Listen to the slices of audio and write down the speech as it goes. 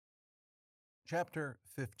Chapter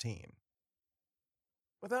 15.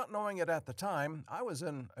 Without knowing it at the time, I was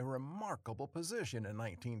in a remarkable position in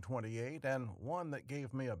 1928 and one that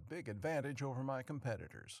gave me a big advantage over my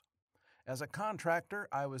competitors. As a contractor,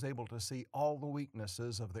 I was able to see all the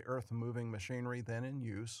weaknesses of the earth-moving machinery then in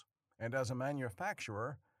use, and as a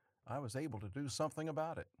manufacturer, I was able to do something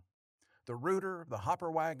about it. The rooter, the hopper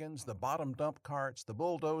wagons, the bottom dump carts, the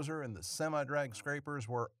bulldozer, and the semi-drag scrapers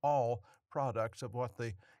were all products of what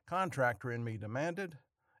the contractor in me demanded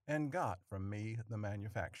and got from me, the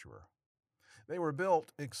manufacturer. They were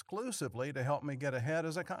built exclusively to help me get ahead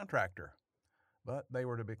as a contractor, but they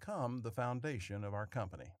were to become the foundation of our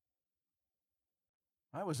company.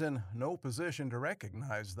 I was in no position to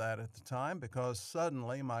recognize that at the time because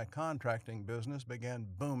suddenly my contracting business began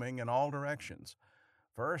booming in all directions.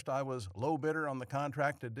 First, I was low bidder on the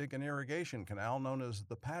contract to dig an irrigation canal known as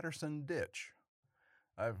the Patterson Ditch.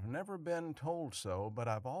 I've never been told so, but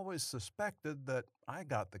I've always suspected that I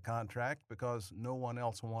got the contract because no one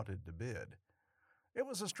else wanted to bid. It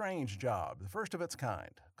was a strange job, the first of its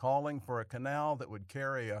kind, calling for a canal that would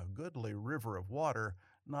carry a goodly river of water,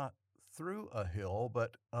 not through a hill,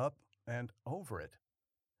 but up and over it.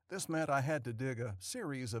 This meant I had to dig a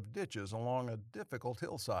series of ditches along a difficult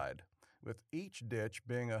hillside, with each ditch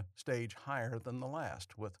being a stage higher than the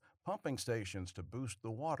last, with pumping stations to boost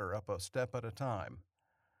the water up a step at a time.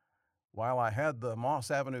 While I had the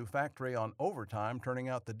Moss Avenue factory on overtime turning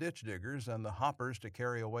out the ditch diggers and the hoppers to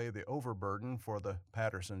carry away the overburden for the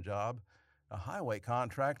Patterson job, a highway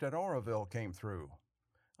contract at Oroville came through.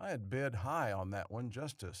 I had bid high on that one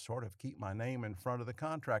just to sort of keep my name in front of the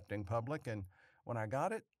contracting public, and when I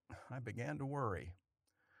got it, I began to worry.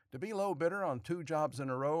 To be low bidder on 2 jobs in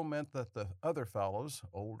a row meant that the other fellows,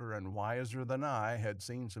 older and wiser than I, had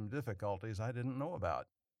seen some difficulties I didn't know about.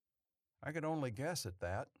 I could only guess at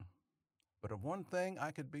that, but of one thing I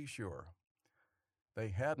could be sure. They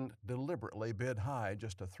hadn't deliberately bid high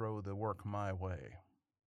just to throw the work my way.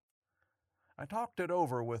 I talked it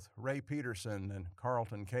over with Ray Peterson and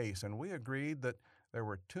Carlton Case, and we agreed that there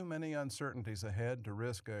were too many uncertainties ahead to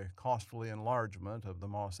risk a costly enlargement of the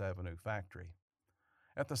Moss Avenue factory.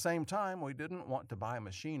 At the same time, we didn't want to buy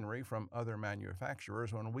machinery from other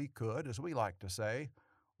manufacturers when we could, as we like to say,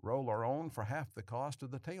 roll our own for half the cost of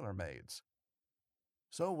the tailor-mades.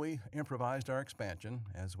 So we improvised our expansion,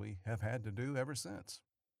 as we have had to do ever since.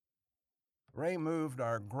 Ray moved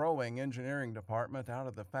our growing engineering department out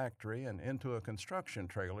of the factory and into a construction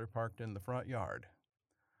trailer parked in the front yard.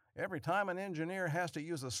 "Every time an engineer has to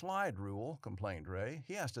use a slide rule," complained Ray,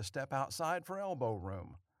 "he has to step outside for elbow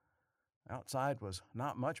room." Outside was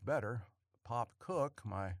not much better. Pop Cook,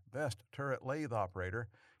 my best turret lathe operator,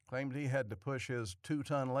 claimed he had to push his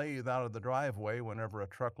 2-ton lathe out of the driveway whenever a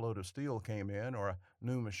truckload of steel came in or a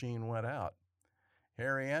new machine went out.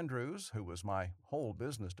 Harry Andrews, who was my whole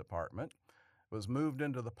business department, was moved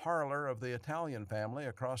into the parlor of the Italian family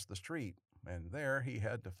across the street, and there he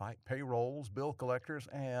had to fight payrolls, bill collectors,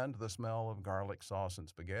 and the smell of garlic sauce and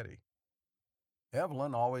spaghetti.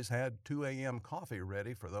 Evelyn always had 2 a.m. coffee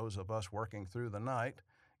ready for those of us working through the night,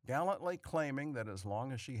 gallantly claiming that as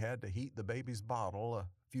long as she had to heat the baby's bottle, a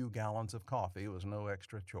few gallons of coffee was no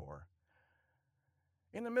extra chore.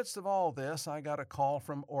 In the midst of all this, I got a call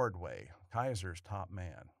from Ordway, Kaiser's top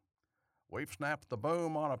man. "We've snapped the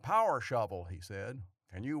boom on a power shovel," he said.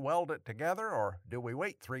 "Can you weld it together, or do we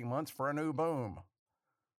wait 3 months for a new boom?"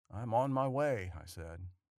 "I'm on my way," I said.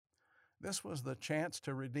 This was the chance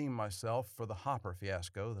to redeem myself for the hopper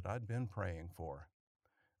fiasco that I'd been praying for.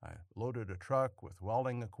 I loaded a truck with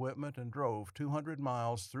welding equipment and drove 200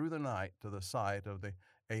 miles through the night to the site of the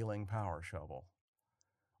ailing power shovel.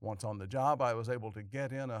 Once on the job, I was able to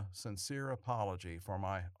get in a sincere apology for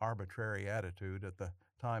my arbitrary attitude at the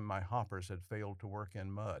time my hoppers had failed to work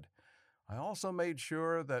in mud. I also made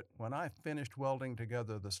sure that when I finished welding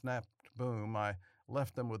together the snapped boom, I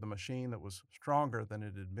left them with a machine that was stronger than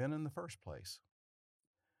it had been in the first place.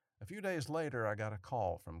 A few days later, I got a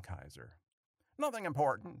call from Kaiser. "Nothing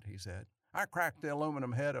important," he said. "I cracked the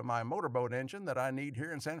aluminum head of my motorboat engine that I need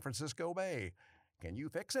here in San Francisco Bay. Can you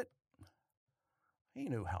fix it?" He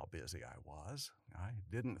knew how busy I was. I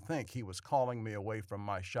didn't think he was calling me away from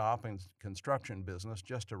my shop and construction business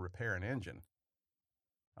just to repair an engine.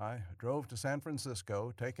 I drove to San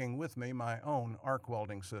Francisco, taking with me my own arc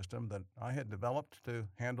welding system that I had developed to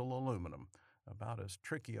handle aluminum, about as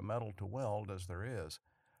tricky a metal to weld as there is.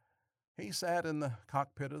 He sat in the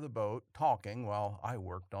cockpit of the boat, talking while I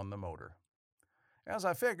worked on the motor. As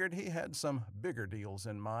I figured, he had some bigger deals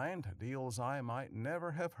in mind, deals I might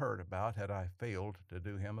never have heard about had I failed to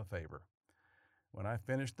do him a favor. When I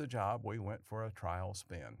finished the job, we went for a trial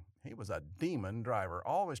spin. He was a demon driver,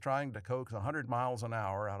 always trying to coax 100 miles an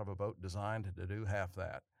hour out of a boat designed to do half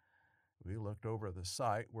that. We looked over the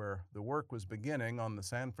site where the work was beginning on the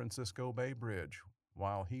San Francisco Bay Bridge,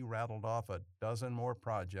 while he rattled off a dozen more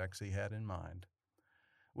projects he had in mind.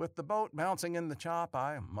 With the boat bouncing in the chop,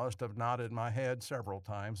 I must have nodded my head several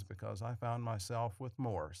times because I found myself with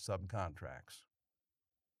more subcontracts.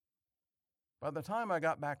 By the time I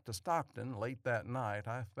got back to Stockton late that night,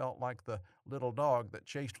 I felt like the little dog that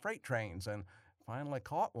chased freight trains and finally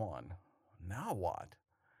caught one. Now what?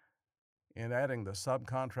 In adding the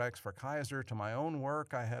subcontracts for Kaiser to my own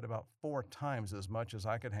work, I had about 4 times as much as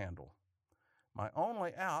I could handle. My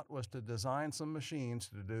only out was to design some machines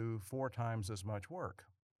to do 4 times as much work.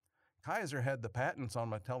 Kaiser had the patents on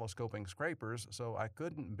my telescoping scrapers, so I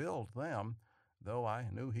couldn't build them, though I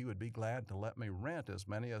knew he would be glad to let me rent as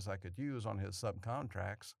many as I could use on his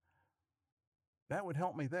subcontracts. That would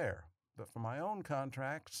help me there, but for my own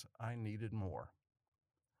contracts, I needed more.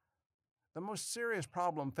 The most serious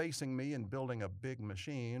problem facing me in building a big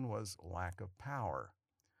machine was lack of power.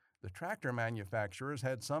 The tractor manufacturers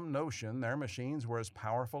had some notion their machines were as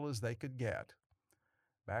powerful as they could get.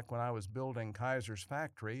 Back when I was building Kaiser's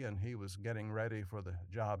factory and he was getting ready for the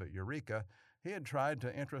job at Eureka, he had tried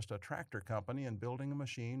to interest a tractor company in building a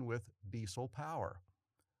machine with diesel power.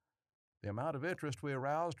 The amount of interest we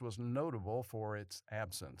aroused was notable for its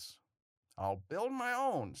absence. "I'll build my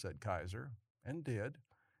own," said Kaiser, and did,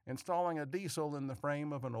 installing a diesel in the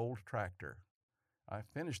frame of an old tractor. I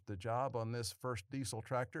finished the job on this first diesel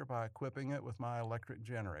tractor by equipping it with my electric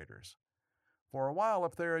generators. For a while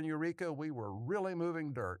up there in Eureka, we were really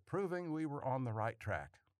moving dirt, proving we were on the right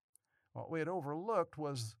track. What we had overlooked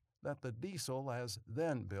was that the diesel, as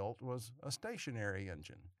then built, was a stationary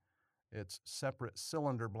engine. Its separate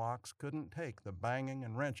cylinder blocks couldn't take the banging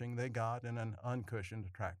and wrenching they got in an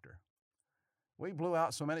uncushioned tractor. We blew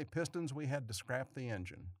out so many pistons we had to scrap the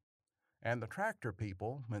engine. And the tractor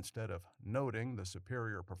people, instead of noting the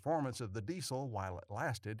superior performance of the diesel while it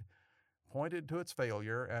lasted, pointed to its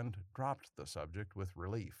failure and dropped the subject with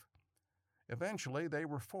relief. Eventually, they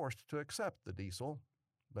were forced to accept the diesel,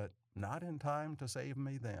 but not in time to save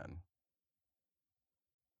me then.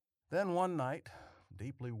 Then one night,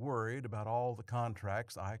 deeply worried about all the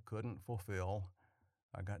contracts I couldn't fulfill,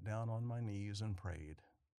 I got down on my knees and prayed.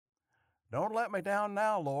 "Don't let me down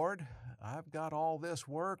now, Lord. I've got all this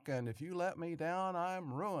work, and if you let me down,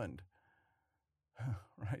 I'm ruined."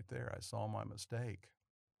 Right there, I saw my mistake.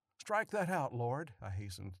 "Strike that out, Lord," I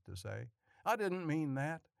hastened to say. "I didn't mean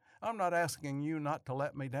that. I'm not asking you not to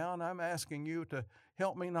let me down. I'm asking you to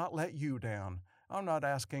help me not let you down. I'm not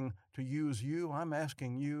asking to use you. I'm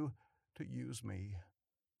asking you to use me."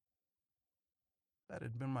 That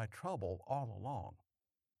had been my trouble all along.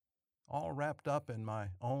 All wrapped up in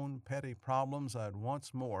my own petty problems, I had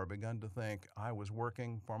once more begun to think I was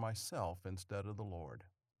working for myself instead of the Lord.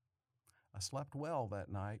 I slept well that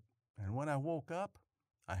night, and when I woke up,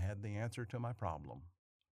 I had the answer to my problem.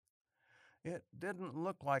 It didn't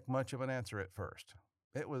look like much of an answer at first.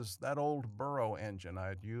 It was that old Burro engine I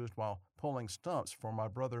had used while pulling stumps for my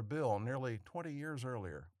brother Bill nearly 20 years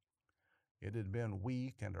earlier. It had been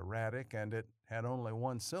weak and erratic, and it had only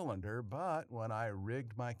one cylinder, but when I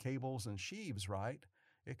rigged my cables and sheaves right,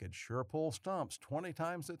 it could sure pull stumps 20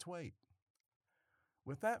 times its weight.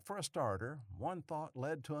 With that for a starter, one thought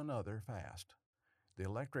led to another fast. The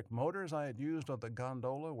electric motors I had used on the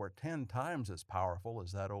gondola were 10 times as powerful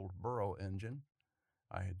as that old Burro engine.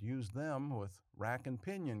 I had used them with rack and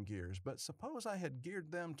pinion gears, but suppose I had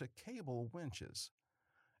geared them to cable winches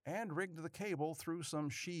and rigged the cable through some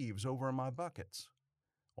sheaves over my buckets.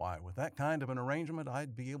 Why, with that kind of an arrangement,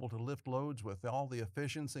 I'd be able to lift loads with all the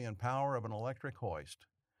efficiency and power of an electric hoist.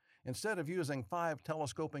 Instead of using 5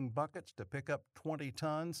 telescoping buckets to pick up 20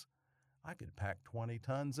 tons, I could pack 20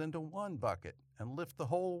 tons into one bucket and lift the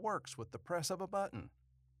whole works with the press of a button.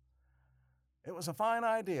 It was a fine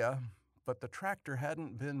idea, but the tractor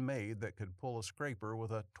hadn't been made that could pull a scraper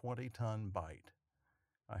with a 20-ton bite.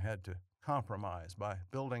 I had to compromise by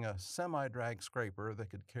building a semi-drag scraper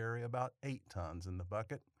that could carry about 8 tons in the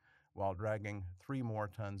bucket while dragging 3 more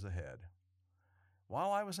tons ahead.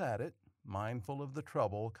 While I was at it, mindful of the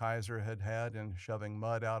trouble Kaiser had had in shoving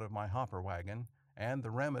mud out of my hopper wagon and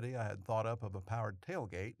the remedy I had thought up of a powered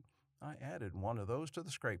tailgate, I added one of those to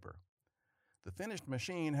the scraper. The finished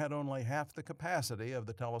machine had only half the capacity of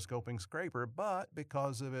the telescoping scraper, but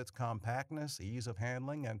because of its compactness, ease of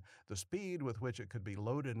handling, and the speed with which it could be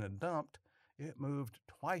loaded and dumped, it moved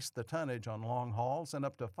twice the tonnage on long hauls and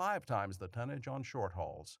up to 5 times the tonnage on short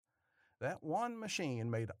hauls. That one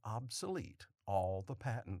machine made obsolete all the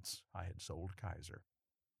patents I had sold Kaiser.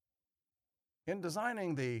 In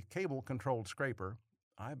designing the cable-controlled scraper,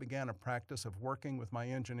 I began a practice of working with my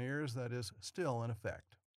engineers that is still in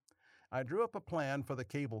effect. I drew up a plan for the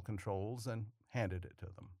cable controls and handed it to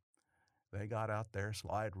them. They got out their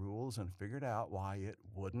slide rules and figured out why it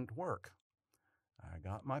wouldn't work. I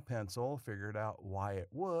got my pencil, figured out why it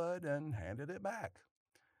would, and handed it back.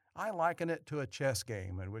 I liken it to a chess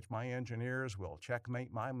game in which my engineers will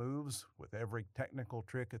checkmate my moves with every technical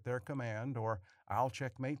trick at their command, or I'll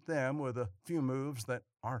checkmate them with a few moves that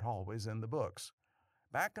aren't always in the books.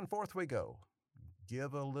 Back and forth we go.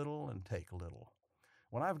 Give a little and take a little.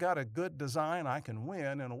 When I've got a good design, I can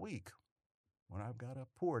win in a week. When I've got a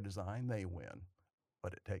poor design, they win,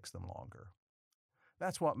 but it takes them longer.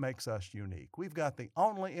 That's what makes us unique. We've got the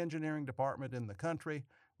only engineering department in the country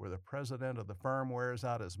where the president of the firm wears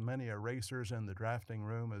out as many erasers in the drafting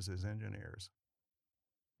room as his engineers.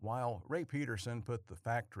 While Ray Peterson put the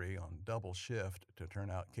factory on double shift to turn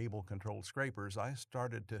out cable-controlled scrapers, I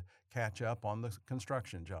started to catch up on the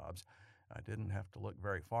construction jobs. I didn't have to look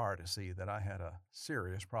very far to see that I had a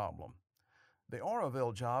serious problem. The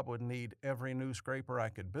Oroville job would need every new scraper I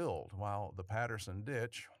could build, while the Patterson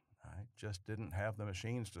ditch, I just didn't have the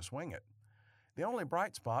machines to swing it. The only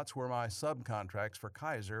bright spots were my subcontracts for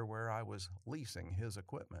Kaiser, where I was leasing his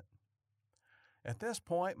equipment. At this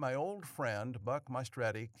point, my old friend, Buck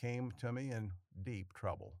Maestretti, came to me in deep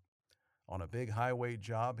trouble. On a big highway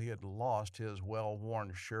job, he had lost his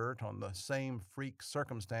well-worn shirt on the same freak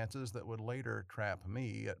circumstances that would later trap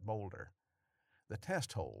me at Boulder. The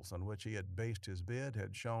test holes on which he had based his bid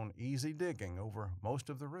had shown easy digging over most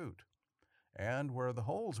of the route. And where the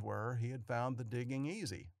holes were, he had found the digging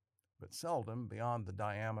easy, but seldom beyond the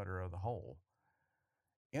diameter of the hole.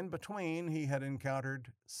 In between, he had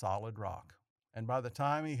encountered solid rock, and by the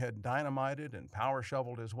time he had dynamited and power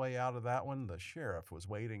shoveled his way out of that one, the sheriff was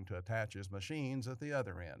waiting to attach his machines at the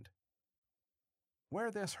other end.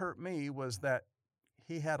 Where this hurt me was that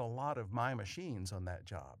he had a lot of my machines on that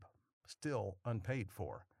job, still unpaid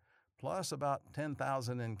for, plus about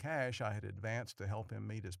 $10,000 in cash I had advanced to help him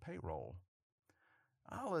meet his payroll.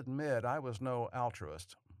 I'll admit I was no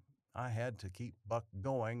altruist. I had to keep Buck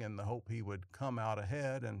going in the hope he would come out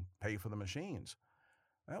ahead and pay for the machines.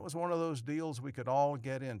 That was one of those deals we could all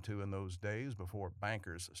get into in those days before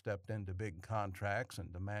bankers stepped into big contracts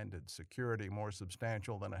and demanded security more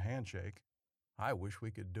substantial than a handshake. I wish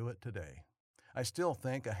we could do it today. I still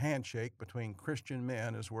think a handshake between Christian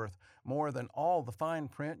men is worth more than all the fine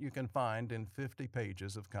print you can find in 50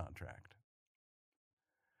 pages of contract.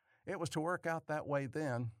 It was to work out that way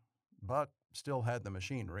then. Buck still had the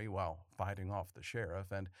machinery while fighting off the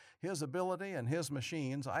sheriff, and his ability and his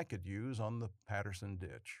machines I could use on the Patterson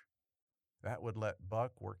ditch. That would let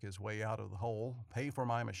Buck work his way out of the hole, pay for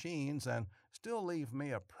my machines, and still leave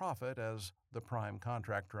me a profit as the prime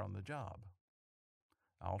contractor on the job.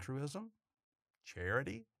 Altruism?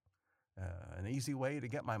 Charity? An easy way to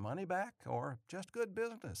get my money back? Or just good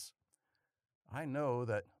business? I know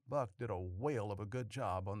that Buck did a whale of a good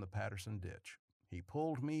job on the Patterson ditch. He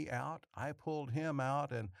pulled me out, I pulled him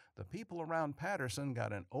out, and the people around Patterson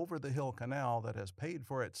got an over-the-hill canal that has paid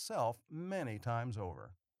for itself many times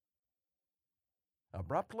over.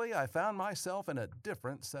 Abruptly, I found myself in a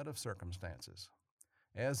different set of circumstances.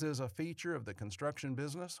 As is a feature of the construction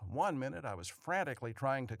business, one minute I was frantically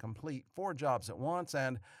trying to complete 4 jobs at once,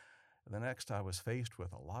 and the next I was faced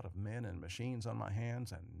with a lot of men and machines on my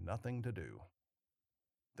hands and nothing to do.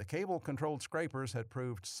 The cable-controlled scrapers had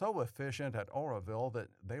proved so efficient at Oroville that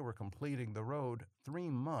they were completing the road 3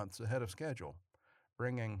 months ahead of schedule,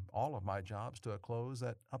 bringing all of my jobs to a close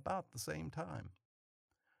at about the same time.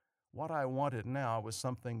 What I wanted now was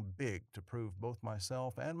something big to prove both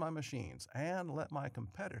myself and my machines, and let my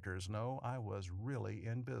competitors know I was really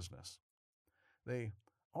in business. The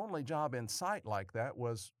only job in sight like that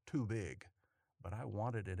was too big, but I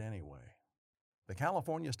wanted it anyway. The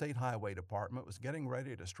California State Highway Department was getting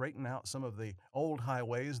ready to straighten out some of the old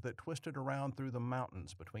highways that twisted around through the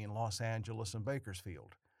mountains between Los Angeles and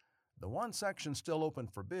Bakersfield. The one section still open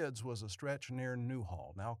for bids was a stretch near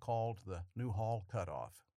Newhall, now called the Newhall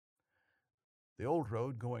Cutoff. The old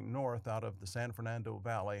road going north out of the San Fernando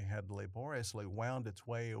Valley had laboriously wound its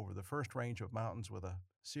way over the first range of mountains with a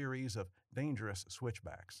series of dangerous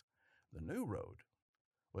switchbacks. The new road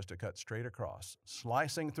was to cut straight across,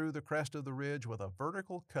 slicing through the crest of the ridge with a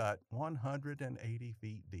vertical cut 180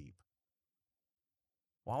 feet deep.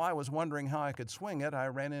 While I was wondering how I could swing it, I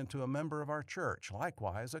ran into a member of our church,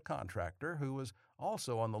 likewise a contractor, who was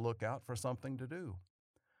also on the lookout for something to do.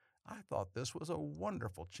 I thought this was a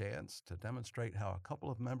wonderful chance to demonstrate how a couple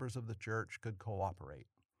of members of the church could cooperate.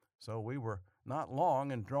 So we were not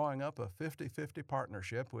long in drawing up a 50-50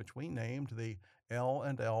 partnership, which we named the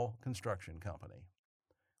L&L Construction Company.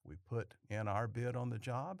 We put in our bid on the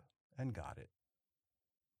job and got it.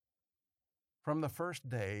 From the first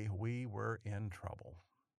day, we were in trouble.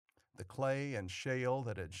 The clay and shale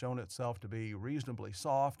that had shown itself to be reasonably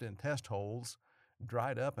soft in test holes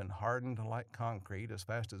dried up and hardened like concrete as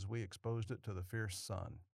fast as we exposed it to the fierce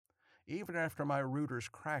sun. Even after my rooters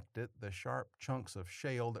cracked it, the sharp chunks of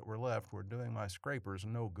shale that were left were doing my scrapers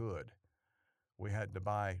no good. We had to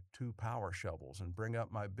buy 2 power shovels and bring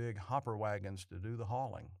up my big hopper wagons to do the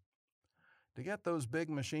hauling. To get those big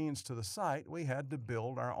machines to the site, we had to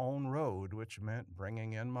build our own road, which meant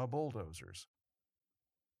bringing in my bulldozers.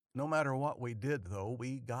 No matter what we did, though,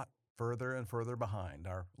 we got further and further behind,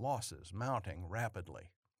 our losses mounting rapidly.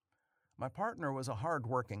 My partner was a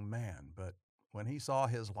hard-working man, but when he saw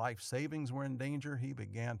his life savings were in danger, he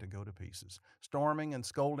began to go to pieces, storming and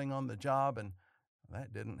scolding on the job, and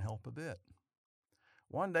that didn't help a bit.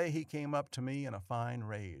 One day he came up to me in a fine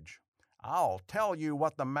rage. "I'll tell you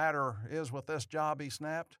what the matter is with this job," he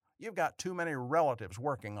snapped. "You've got too many relatives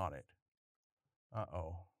working on it."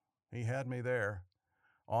 Uh-oh. He had me there.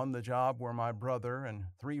 On the job were my brother and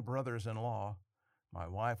 3 brothers-in-law. My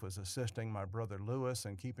wife was assisting my brother Louis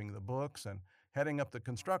in keeping the books, and heading up the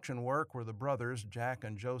construction work were the brothers Jack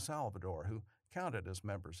and Joe Salvador, who counted as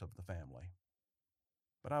members of the family.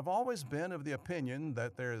 But I've always been of the opinion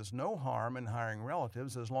that there is no harm in hiring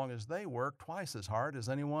relatives as long as they work twice as hard as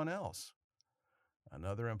anyone else.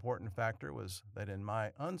 Another important factor was that in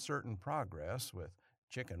my uncertain progress, with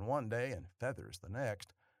chicken one day and feathers the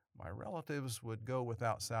next, my relatives would go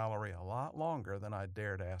without salary a lot longer than I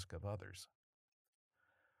dared ask of others.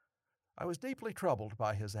 I was deeply troubled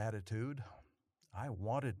by his attitude. I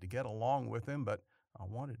wanted to get along with him, but I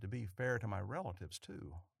wanted to be fair to my relatives,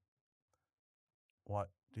 too.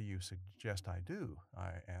 "What do you suggest I do?"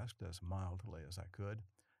 I asked as mildly as I could.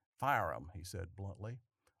 "Fire 'em," he said bluntly.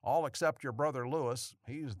 "All except your brother Louis.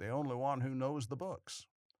 He's the only one who knows the books."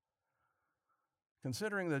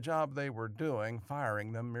 Considering the job they were doing,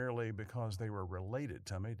 firing them merely because they were related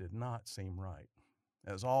to me did not seem right.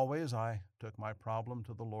 As always, I took my problem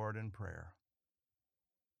to the Lord in prayer.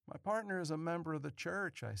 "My partner is a member of the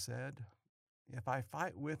church," I said. "If I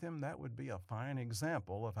fight with him, that would be a fine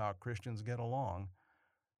example of how Christians get along.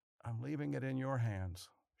 I'm leaving it in your hands.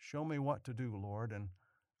 Show me what to do, Lord, and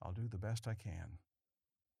I'll do the best I can."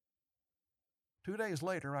 2 days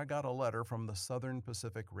later, I got a letter from the Southern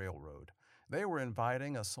Pacific Railroad. They were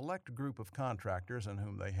inviting a select group of contractors in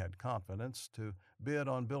whom they had confidence to bid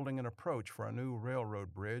on building an approach for a new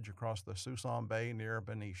railroad bridge across the Suisun Bay near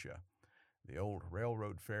Benicia. The old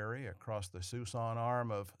railroad ferry across the Suisun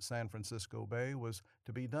arm of San Francisco Bay was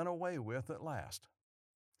to be done away with at last.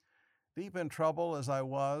 Deep in trouble as I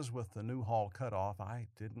was with the Newhall cutoff, I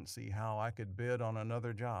didn't see how I could bid on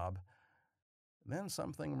another job. Then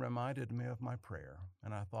something reminded me of my prayer,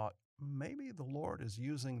 and I thought, maybe the Lord is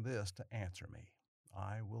using this to answer me.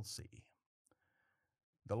 I will see.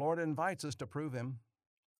 The Lord invites us to prove Him.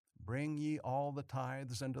 "Bring ye all the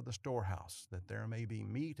tithes into the storehouse, that there may be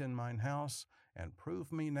meat in mine house, and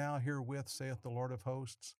prove me now herewith, saith the Lord of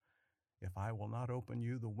hosts, if I will not open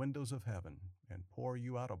you the windows of heaven, and pour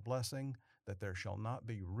you out a blessing, that there shall not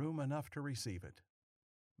be room enough to receive it."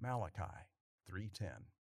 Malachi 3:10.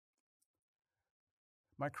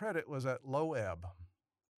 My credit was at low ebb,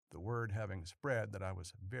 the word having spread that I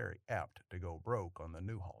was very apt to go broke on the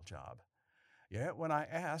Newhall job. Yet when I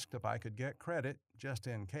asked if I could get credit, just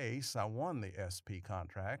in case I won the SP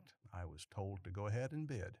contract, I was told to go ahead and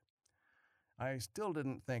bid. I still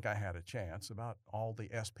didn't think I had a chance. About all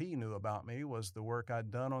the SP knew about me was the work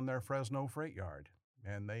I'd done on their Fresno freight yard,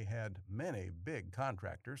 and they had many big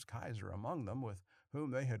contractors, Kaiser among them, with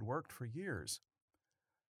whom they had worked for years.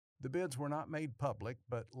 The bids were not made public,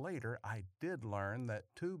 but later I did learn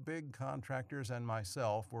that 2 big contractors and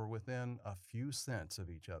myself were within a few cents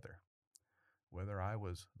of each other. Whether I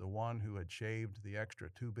was the one who had shaved the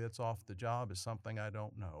extra 2 bits off the job is something I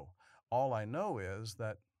don't know. All I know is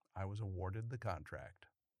that I was awarded the contract.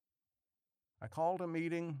 I called a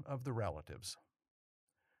meeting of the relatives.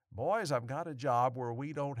 "Boys, I've got a job where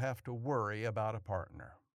we don't have to worry about a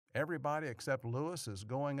partner. Everybody except Louis is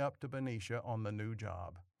going up to Benicia on the new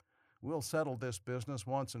job. We'll settle this business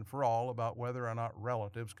once and for all about whether or not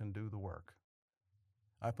relatives can do the work."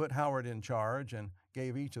 I put Howard in charge and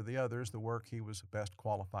gave each of the others the work he was best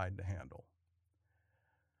qualified to handle.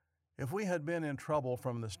 If we had been in trouble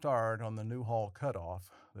from the start on the Newhall cutoff,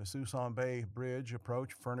 the Suisun Bay Bridge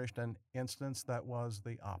approach furnished an instance that was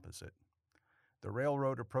the opposite. The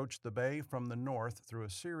railroad approached the bay from the north through a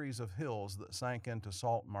series of hills that sank into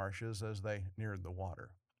salt marshes as they neared the water.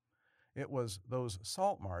 It was those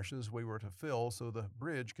salt marshes we were to fill so the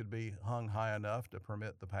bridge could be hung high enough to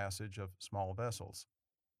permit the passage of small vessels.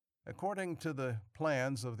 According to the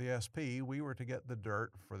plans of the SP, we were to get the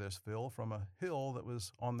dirt for this fill from a hill that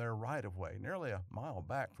was on their right-of-way, nearly a mile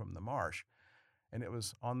back from the marsh, and it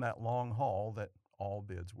was on that long haul that all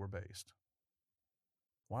bids were based.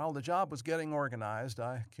 While the job was getting organized,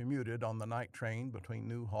 I commuted on the night train between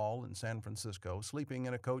Newhall and San Francisco, sleeping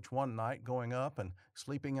in a coach one night going up and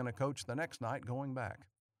sleeping in a coach the next night going back.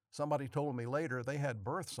 Somebody told me later they had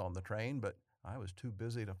berths on the train, but I was too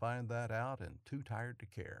busy to find that out and too tired to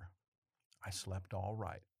care. I slept all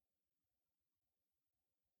right.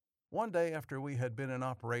 One day after we had been in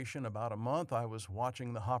operation about a month, I was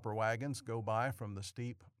watching the hopper wagons go by from the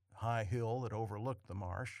steep, high hill that overlooked the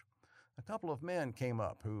marsh. A couple of men came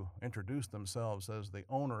up who introduced themselves as the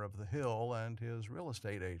owner of the hill and his real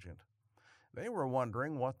estate agent. They were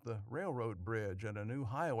wondering what the railroad bridge and a new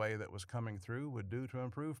highway that was coming through would do to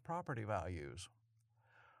improve property values.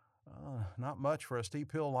 Not much for a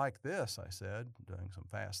steep hill like this, I said, doing some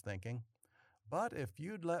fast thinking. But if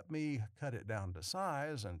you'd let me cut it down to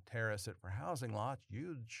size and terrace it for housing lots,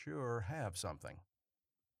 you'd sure have something.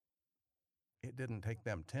 It didn't take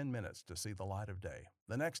them 10 minutes to see the light of day.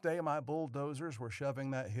 The next day, my bulldozers were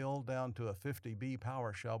shoving that hill down to a 50B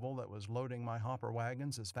power shovel that was loading my hopper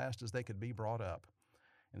wagons as fast as they could be brought up.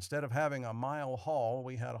 Instead of having a mile haul,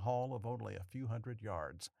 we had a haul of only a few hundred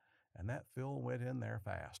yards, and that fill went in there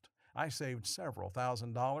fast. I saved several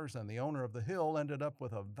 $1,000s, and the owner of the hill ended up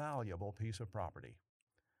with a valuable piece of property.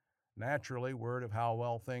 Naturally, word of how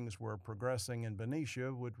well things were progressing in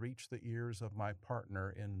Benicia would reach the ears of my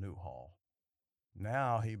partner in Newhall.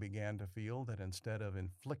 Now he began to feel that instead of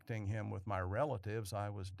inflicting him with my relatives, I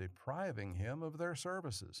was depriving him of their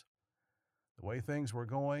services. The way things were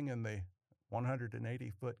going in the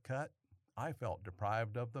 180-foot cut, I felt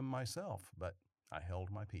deprived of them myself, but I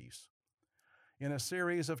held my peace. In a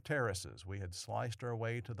series of terraces, we had sliced our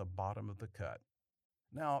way to the bottom of the cut.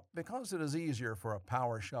 Now, because it is easier for a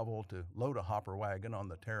power shovel to load a hopper wagon on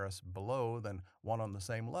the terrace below than one on the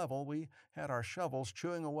same level, we had our shovels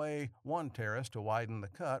chewing away one terrace to widen the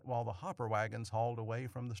cut while the hopper wagons hauled away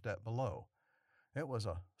from the step below. It was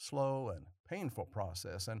a slow and painful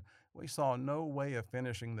process, and we saw no way of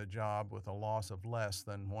finishing the job with a loss of less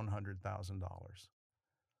than $100,000.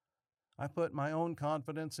 I put my own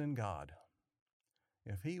confidence in God.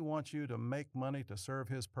 If He wants you to make money to serve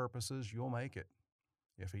His purposes, you'll make it.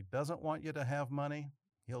 If He doesn't want you to have money,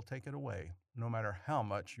 He'll take it away, no matter how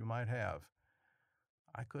much you might have.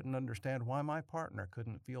 I couldn't understand why my partner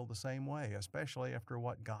couldn't feel the same way, especially after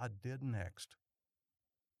what God did next.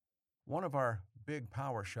 One of our big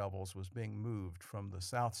power shovels was being moved from the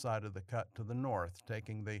south side of the cut to the north,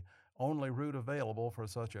 taking the only route available for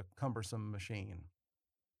such a cumbersome machine,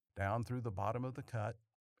 down through the bottom of the cut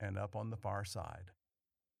and up on the far side.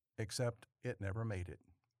 Except it never made it.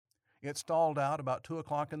 It stalled out about 2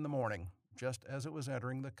 o'clock in the morning, just as it was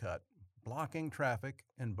entering the cut, blocking traffic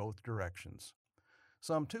in both directions.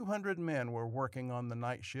 Some 200 men were working on the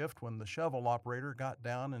night shift when the shovel operator got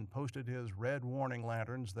down and posted his red warning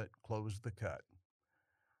lanterns that closed the cut.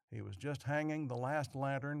 He was just hanging the last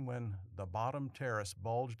lantern when the bottom terrace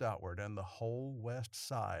bulged outward and the whole west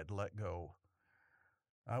side let go.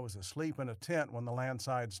 I was asleep in a tent when the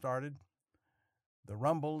landslide started. The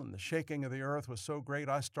rumble and the shaking of the earth was so great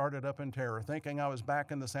I started up in terror, thinking I was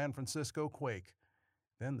back in the San Francisco quake.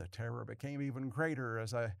 Then the terror became even greater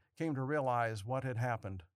as I came to realize what had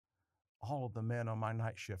happened. All of the men on my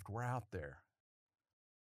night shift were out there.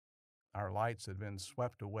 Our lights had been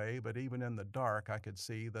swept away, but even in the dark I could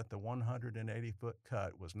see that the 180-foot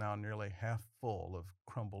cut was now nearly half full of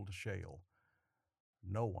crumbled shale.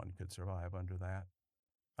 No one could survive under that.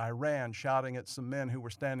 I ran, shouting at some men who were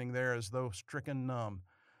standing there as though stricken numb.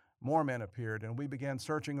 More men appeared, and we began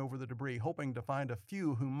searching over the debris, hoping to find a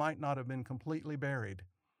few who might not have been completely buried.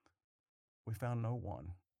 We found no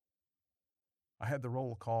one. I had the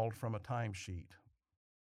roll called from a timesheet.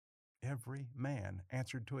 Every man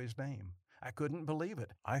answered to his name. I couldn't believe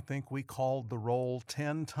it. I think we called the roll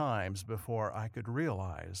 10 times before I could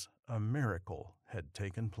realize a miracle had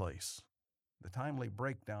taken place. The timely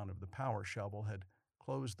breakdown of the power shovel had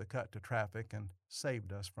closed the cut to traffic and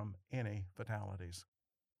saved us from any fatalities.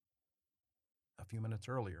 A few minutes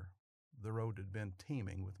earlier, the road had been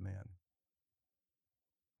teeming with men.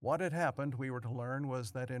 What had happened, we were to learn,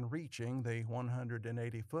 was that in reaching the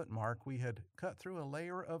 180-foot mark, we had cut through a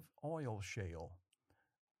layer of oil shale.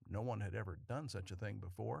 No one had ever done such a thing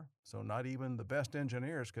before, so not even the best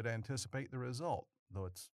engineers could anticipate the result, though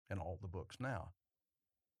it's in all the books now.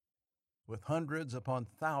 With hundreds upon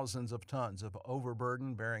thousands of tons of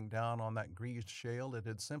overburden bearing down on that greased shale, it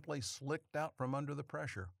had simply slicked out from under the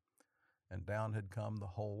pressure, and down had come the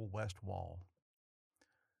whole west wall.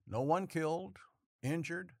 No one killed,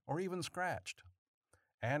 injured, or even scratched.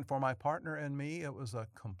 And for my partner and me, it was a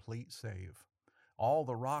complete save. All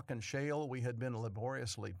the rock and shale we had been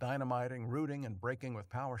laboriously dynamiting, rooting, and breaking with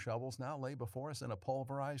power shovels now lay before us in a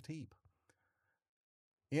pulverized heap.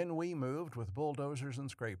 In we moved with bulldozers and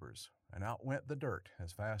scrapers, and out went the dirt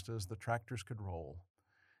as fast as the tractors could roll.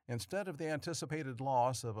 Instead of the anticipated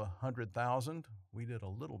loss of 100,000, we did a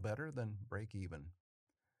little better than break even.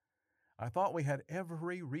 I thought we had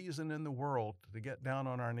every reason in the world to get down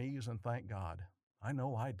on our knees and thank God. I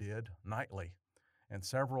know I did, nightly, and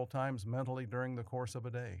several times mentally during the course of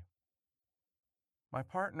a day. My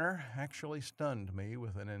partner actually stunned me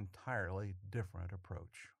with an entirely different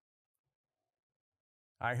approach.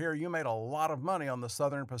 "I hear you made a lot of money on the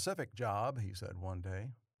Southern Pacific job," he said one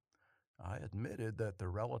day. I admitted that the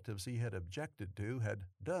relatives he had objected to had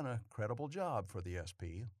done a credible job for the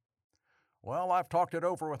SP. "Well, I've talked it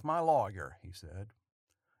over with my lawyer," he said.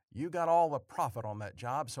 "You got all the profit on that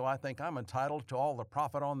job, so I think I'm entitled to all the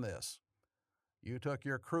profit on this. You took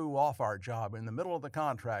your crew off our job in the middle of the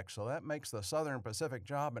contract, so that makes the Southern Pacific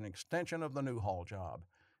job an extension of the Newhall job.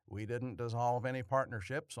 We didn't dissolve any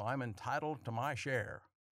partnership, so I'm entitled to my share."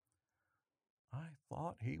 I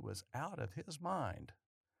thought he was out of his mind.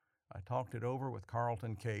 I talked it over with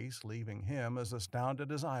Carlton Case, leaving him as astounded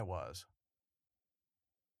as I was.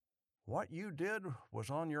 "What you did was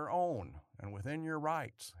on your own and within your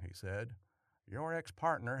rights," he said. "Your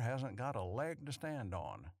ex-partner hasn't got a leg to stand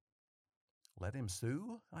on." "Let him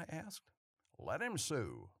sue?" I asked. "Let him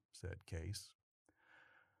sue," said Case.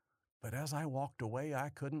 But as I walked away, I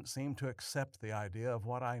couldn't seem to accept the idea of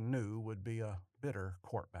what I knew would be a bitter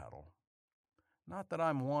court battle. Not that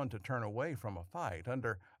I'm one to turn away from a fight.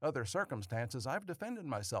 Under other circumstances, I've defended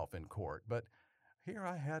myself in court, but here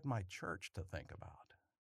I had my church to think about.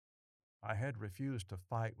 I had refused to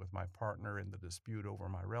fight with my partner in the dispute over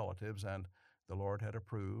my relatives, and the Lord had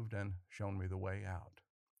approved and shown me the way out.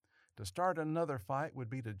 To start another fight would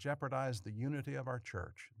be to jeopardize the unity of our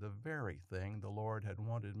church, the very thing the Lord had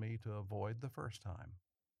wanted me to avoid the first time.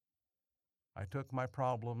 I took my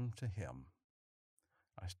problem to Him.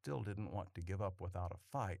 I still didn't want to give up without a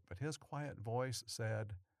fight, but His quiet voice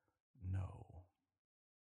said, "No."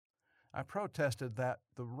 I protested that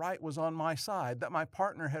the right was on my side, that my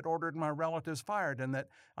partner had ordered my relatives fired, and that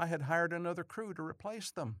I had hired another crew to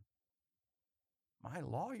replace them. "My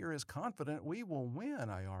lawyer is confident we will win,"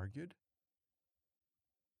 I argued.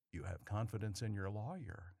 "You have confidence in your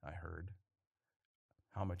lawyer," I heard.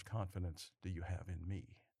 "How much confidence do you have in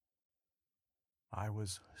me?" I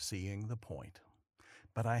was seeing the point.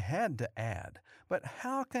 But I had to add, "But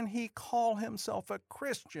how can he call himself a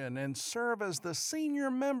Christian and serve as the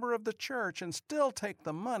senior member of the church and still take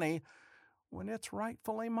the money when it's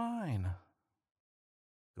rightfully mine?"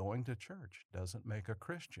 "Going to church doesn't make a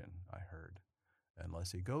Christian," I heard,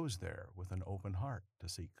 "unless he goes there with an open heart to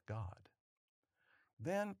seek God."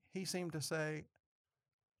 Then he seemed to say,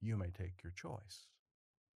 "You may take your choice.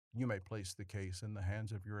 You may place the case in the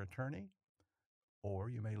hands of your attorney, or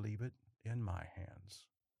you may leave it in my hands."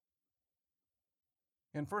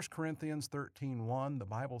 In 1 Corinthians 13:1, the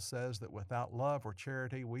Bible says that without love or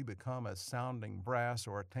charity, we become a sounding brass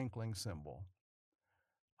or a tinkling cymbal.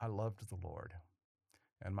 I loved the Lord,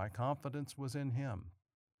 and my confidence was in Him.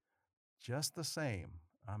 Just the same,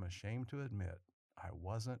 I'm ashamed to admit, I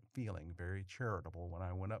wasn't feeling very charitable when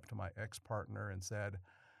I went up to my ex-partner and said,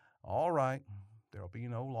 "All right, there'll be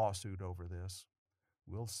no lawsuit over this.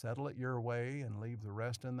 We'll settle it your way and leave the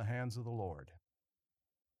rest in the hands of the Lord."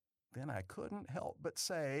 Then I couldn't help but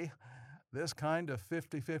say, this kind of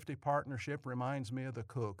 50-50 partnership reminds me of the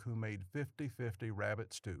cook who made 50-50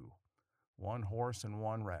 rabbit stew. One horse and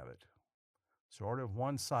one rabbit. Sort of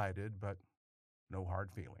one-sided, but no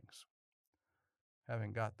hard feelings.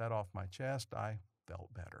 Having got that off my chest, I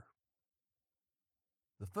felt better.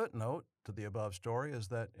 The footnote to the above story is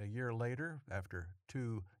that a year later, after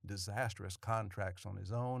 2 disastrous contracts on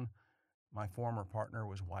his own, my former partner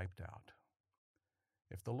was wiped out.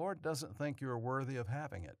 If the Lord doesn't think you are worthy of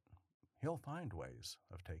having it, He'll find ways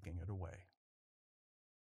of taking it away.